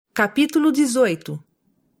Capítulo 18.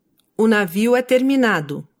 O navio é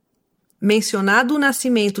terminado. Mencionado o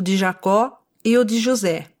nascimento de Jacó e o de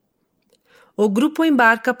José. O grupo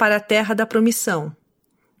embarca para a terra da promissão.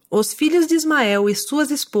 Os filhos de Ismael e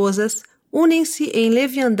suas esposas unem-se em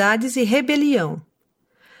leviandades e rebelião.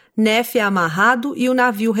 Nefe é amarrado e o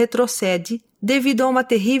navio retrocede devido a uma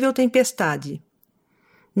terrível tempestade.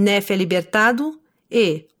 Nefe é libertado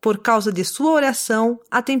e, por causa de sua oração,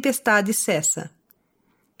 a tempestade cessa.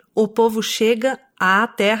 O povo chega à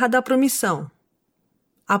terra da promissão.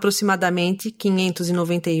 Aproximadamente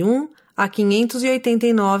 591 a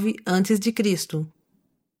 589 a.C.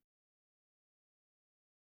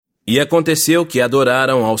 E aconteceu que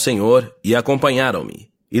adoraram ao Senhor e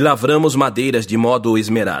acompanharam-me, e lavramos madeiras de modo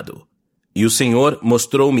esmerado. E o Senhor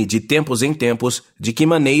mostrou-me de tempos em tempos de que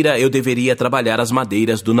maneira eu deveria trabalhar as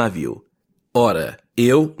madeiras do navio. Ora,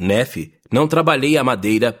 eu, Nefe, não trabalhei a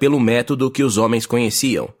madeira pelo método que os homens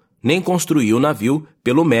conheciam, nem construí o navio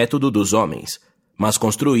pelo método dos homens, mas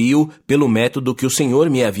construí-o pelo método que o Senhor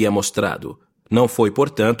me havia mostrado. Não foi,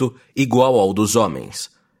 portanto, igual ao dos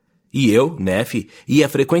homens. E eu, Nefe, ia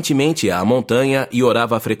frequentemente à montanha e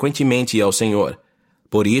orava frequentemente ao Senhor.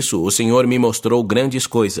 Por isso o Senhor me mostrou grandes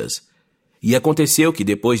coisas. E aconteceu que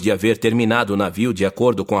depois de haver terminado o navio de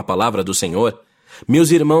acordo com a palavra do Senhor,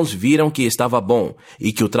 meus irmãos viram que estava bom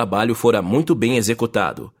e que o trabalho fora muito bem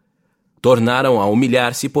executado. Tornaram a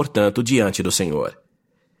humilhar-se, portanto, diante do Senhor.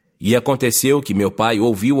 E aconteceu que meu pai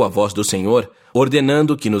ouviu a voz do Senhor,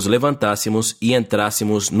 ordenando que nos levantássemos e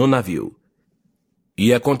entrássemos no navio.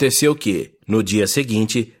 E aconteceu que, no dia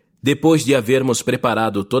seguinte, depois de havermos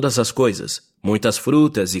preparado todas as coisas, muitas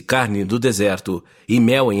frutas e carne do deserto, e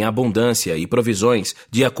mel em abundância e provisões,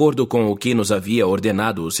 de acordo com o que nos havia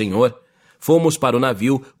ordenado o Senhor, fomos para o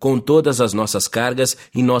navio com todas as nossas cargas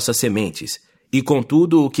e nossas sementes, e com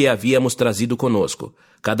tudo o que havíamos trazido conosco,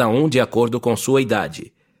 cada um de acordo com sua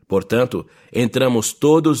idade. Portanto, entramos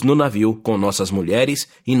todos no navio com nossas mulheres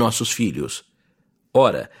e nossos filhos.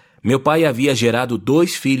 Ora, meu pai havia gerado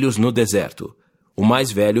 2 filhos no deserto. O mais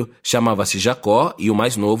velho chamava-se Jacó e o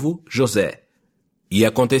mais novo, José. E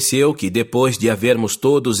aconteceu que, depois de havermos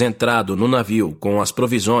todos entrado no navio com as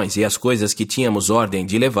provisões e as coisas que tínhamos ordem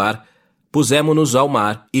de levar, pusemo-nos ao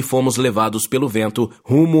mar e fomos levados pelo vento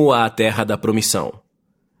rumo à terra da promissão.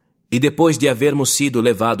 E depois de havermos sido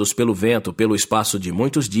levados pelo vento pelo espaço de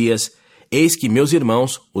muitos dias, eis que meus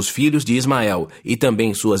irmãos, os filhos de Ismael e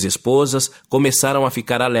também suas esposas, começaram a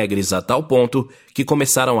ficar alegres a tal ponto que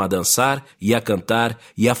começaram a dançar e a cantar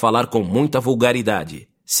e a falar com muita vulgaridade.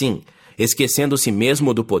 Sim, esquecendo-se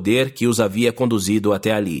mesmo do poder que os havia conduzido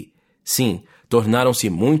até ali. Sim, tornaram-se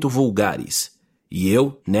muito vulgares. E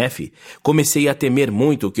eu, Nefe, comecei a temer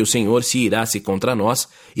muito que o Senhor se irasse contra nós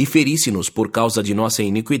e ferisse-nos por causa de nossa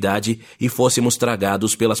iniquidade e fôssemos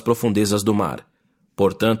tragados pelas profundezas do mar.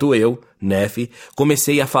 Portanto eu, Nefe,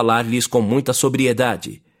 comecei a falar-lhes com muita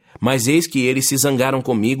sobriedade. Mas eis que eles se zangaram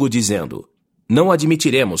comigo, dizendo: não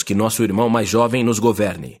admitiremos que nosso irmão mais jovem nos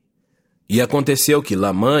governe. E aconteceu que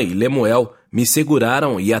Lamã e Lemuel me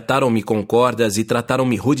seguraram e ataram-me com cordas e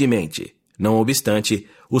trataram-me rudemente. Não obstante,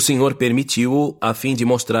 o Senhor permitiu-o a fim de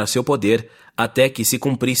mostrar seu poder, até que se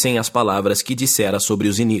cumprissem as palavras que dissera sobre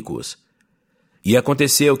os iníquos. E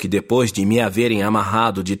aconteceu que depois de me haverem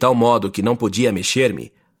amarrado de tal modo que não podia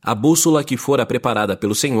mexer-me, a bússola que fora preparada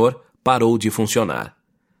pelo Senhor parou de funcionar.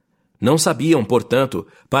 Não sabiam, portanto,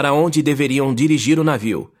 para onde deveriam dirigir o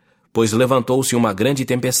navio, pois levantou-se uma grande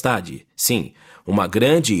tempestade, sim, uma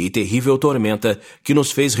grande e terrível tormenta que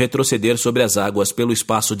nos fez retroceder sobre as águas pelo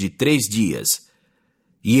espaço de 3 dias.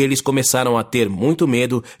 E eles começaram a ter muito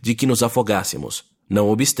medo de que nos afogássemos. Não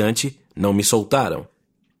obstante, não me soltaram.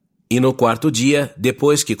 E no 4º dia,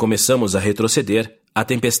 depois que começamos a retroceder, a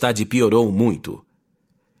tempestade piorou muito.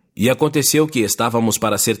 E aconteceu que estávamos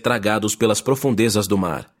para ser tragados pelas profundezas do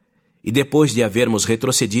mar. E depois de havermos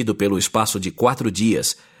retrocedido pelo espaço de 4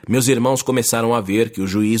 dias, meus irmãos começaram a ver que os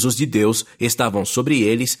juízos de Deus estavam sobre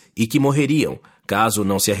eles e que morreriam, caso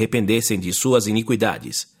não se arrependessem de suas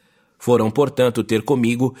iniquidades. Foram, portanto, ter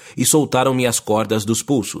comigo e soltaram-me as cordas dos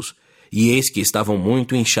pulsos, e eis que estavam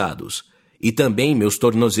muito inchados. E também meus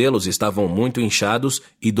tornozelos estavam muito inchados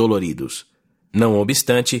e doloridos. Não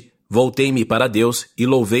obstante, voltei-me para Deus e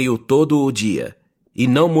louvei-o todo o dia, e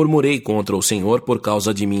não murmurei contra o Senhor por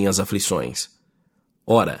causa de minhas aflições.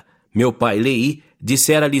 Ora, meu pai Leí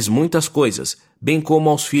dissera-lhes muitas coisas, bem como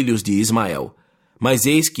aos filhos de Ismael, mas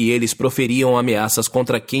eis que eles proferiam ameaças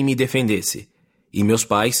contra quem me defendesse. E meus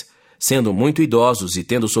pais, sendo muito idosos e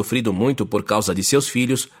tendo sofrido muito por causa de seus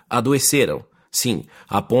filhos, adoeceram, sim,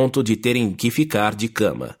 a ponto de terem que ficar de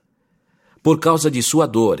cama. Por causa de sua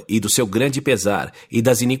dor e do seu grande pesar e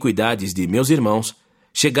das iniquidades de meus irmãos,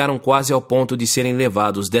 chegaram quase ao ponto de serem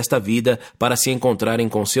levados desta vida para se encontrarem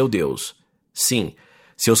com seu Deus. Sim,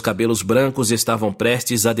 seus cabelos brancos estavam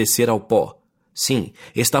prestes a descer ao pó. Sim,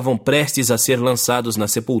 estavam prestes a ser lançados na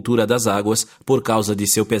sepultura das águas por causa de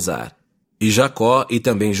seu pesar. E Jacó e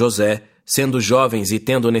também José, sendo jovens e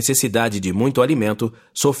tendo necessidade de muito alimento,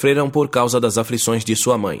 sofreram por causa das aflições de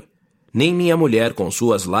sua mãe. Nem minha mulher, com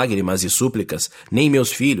suas lágrimas e súplicas, nem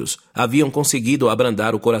meus filhos, haviam conseguido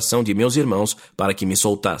abrandar o coração de meus irmãos para que me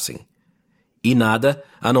soltassem. E nada,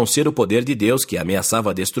 a não ser o poder de Deus que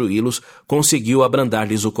ameaçava destruí-los, conseguiu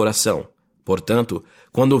abrandar-lhes o coração. Portanto,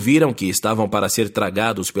 quando viram que estavam para ser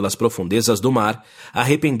tragados pelas profundezas do mar,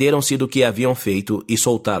 arrependeram-se do que haviam feito e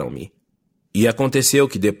soltaram-me. E aconteceu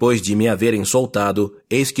que depois de me haverem soltado,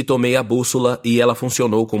 eis que tomei a bússola e ela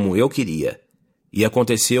funcionou como eu queria. E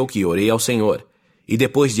aconteceu que orei ao Senhor, e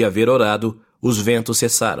depois de haver orado, os ventos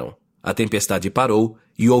cessaram, a tempestade parou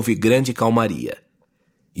e houve grande calmaria.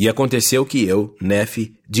 E aconteceu que eu,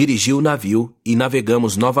 Nefe, dirigi o navio e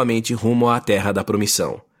navegamos novamente rumo à terra da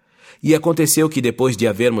promissão. E aconteceu que depois de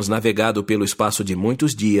havermos navegado pelo espaço de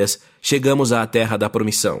muitos dias, chegamos à terra da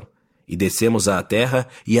promissão, e descemos à terra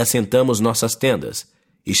e assentamos nossas tendas,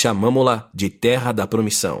 e chamamo-la de terra da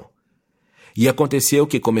promissão. E aconteceu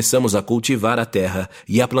que começamos a cultivar a terra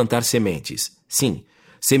e a plantar sementes. Sim,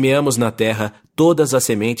 semeamos na terra todas as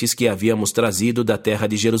sementes que havíamos trazido da terra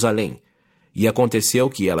de Jerusalém. E aconteceu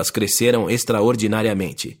que elas cresceram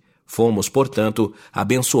extraordinariamente. Fomos, portanto,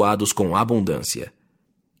 abençoados com abundância.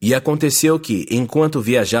 E aconteceu que, enquanto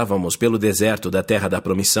viajávamos pelo deserto da terra da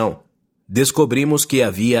promissão, descobrimos que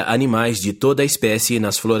havia animais de toda a espécie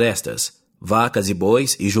nas florestas, vacas e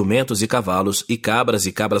bois, e jumentos e cavalos, e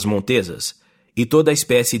cabras montesas, e toda a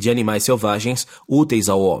espécie de animais selvagens úteis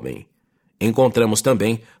ao homem. Encontramos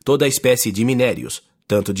também toda a espécie de minérios,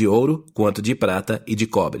 tanto de ouro quanto de prata e de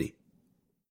cobre.